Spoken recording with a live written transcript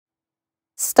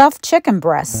Stuffed chicken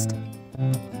breast.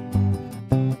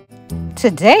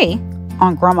 Today,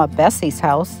 on Grandma Bessie's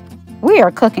house, we are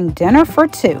cooking dinner for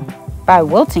two by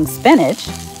wilting spinach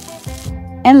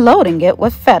and loading it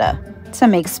with feta to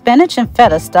make spinach and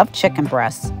feta stuffed chicken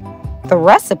breast. The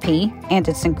recipe and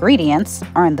its ingredients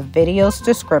are in the video's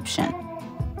description.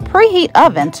 Preheat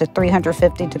oven to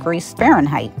 350 degrees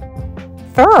Fahrenheit.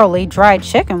 Thoroughly dry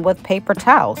chicken with paper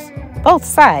towels, both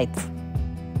sides.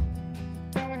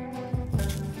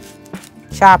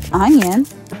 Chop onion,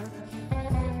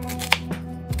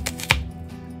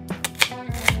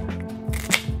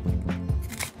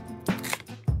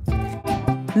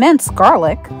 mince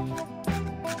garlic,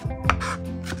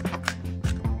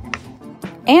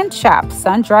 and chop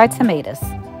sun-dried tomatoes.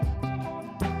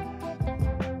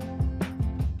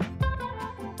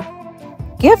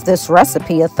 Give this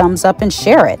recipe a thumbs up and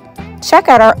share it. Check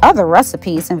out our other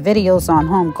recipes and videos on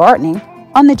home gardening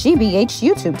on the GBH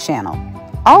YouTube channel.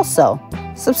 Also,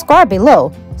 subscribe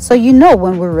below so you know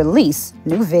when we release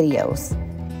new videos.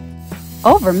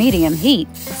 Over medium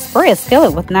heat, spray a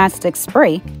skillet with nonstick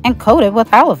spray and coat it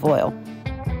with olive oil.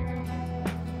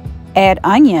 Add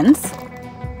onions.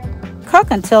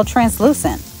 Cook until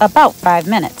translucent, about 5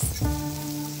 minutes.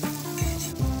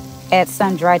 Add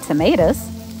sun-dried tomatoes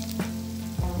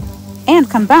and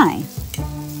combine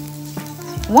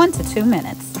 1 to 2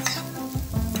 minutes.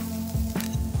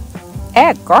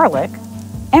 Add garlic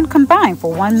and combine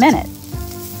for 1 minute.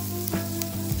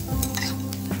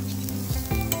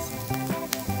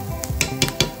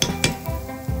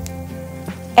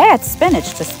 Add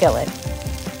spinach to skillet.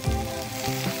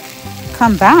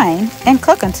 Combine and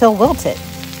cook until wilted.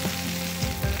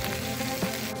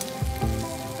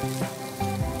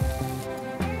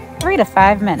 Three to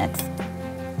 5 minutes.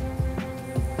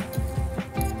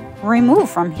 Remove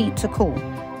from heat to cool.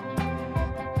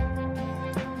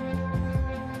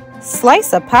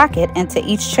 Slice a pocket into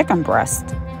each chicken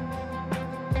breast.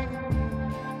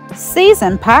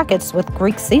 Season pockets with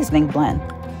Greek seasoning blend.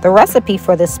 The recipe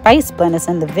for this spice blend is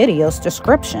in the video's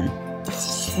description.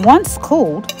 Once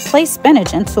cooled, place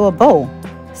spinach into a bowl.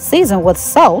 Season with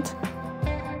salt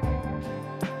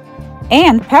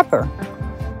and pepper.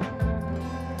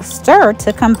 Stir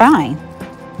to combine.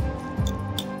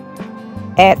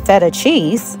 Add feta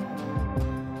cheese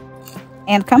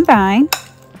and combine.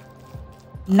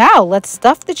 Now let's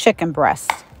stuff the chicken breast.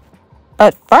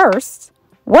 But first,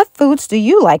 what foods do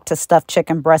you like to stuff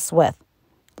chicken breasts with?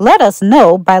 Let us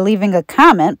know by leaving a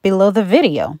comment below the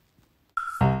video.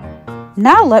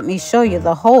 Now let me show you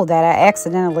the hole that I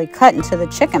accidentally cut into the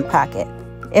chicken pocket.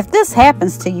 If this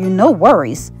happens to you, no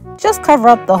worries. Just cover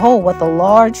up the hole with a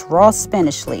large raw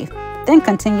spinach leaf, then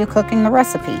continue cooking the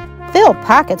recipe. Fill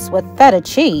pockets with feta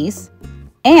cheese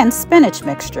and spinach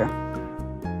mixture.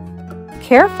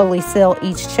 Carefully seal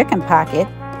each chicken pocket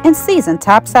and season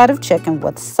top side of chicken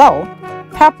with salt,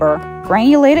 pepper,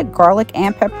 granulated garlic,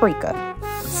 and paprika.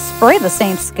 Spray the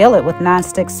same skillet with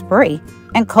nonstick spray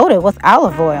and coat it with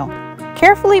olive oil.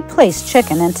 Carefully place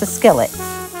chicken into skillet.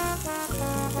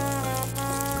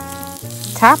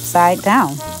 Top side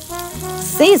down.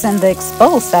 Season the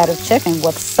exposed side of chicken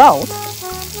with salt,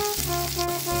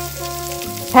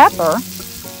 pepper,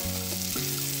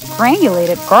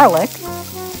 granulated garlic,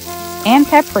 and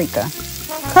paprika.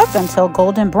 Cook until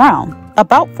golden brown,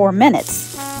 about 4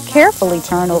 minutes. Carefully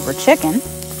turn over chicken.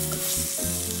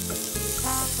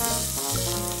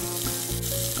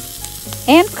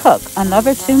 And cook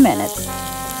another 2 minutes.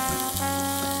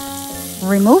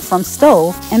 Remove from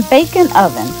stove and bake in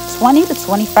oven 20 to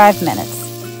 25 minutes.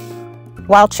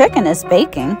 While chicken is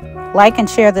baking, like and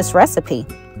share this recipe.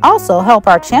 Also help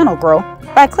our channel grow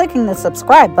by clicking the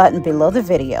subscribe button below the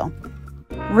video.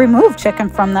 Remove chicken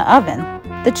from the oven.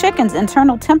 The chicken's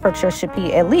internal temperature should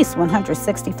be at least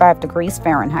 165 degrees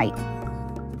Fahrenheit.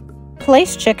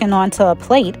 Place chicken onto a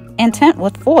plate and tent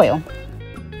with foil.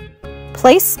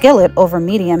 Place skillet over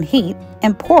medium heat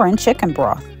and pour in chicken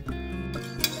broth.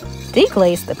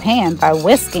 Deglaze the pan by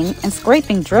whisking and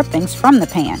scraping drippings from the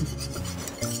pan.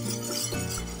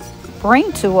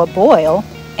 Bring to a boil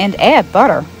and add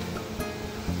butter.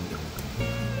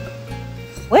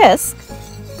 Whisk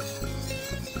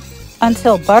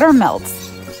until butter melts.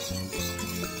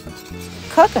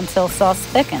 Cook until sauce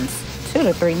thickens, 2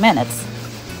 to 3 minutes.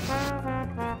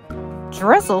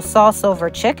 Drizzle sauce over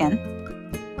chicken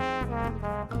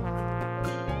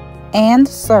and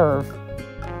serve.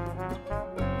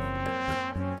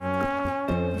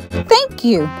 Thank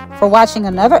you for watching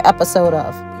another episode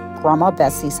of Grandma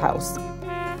Bessie's House.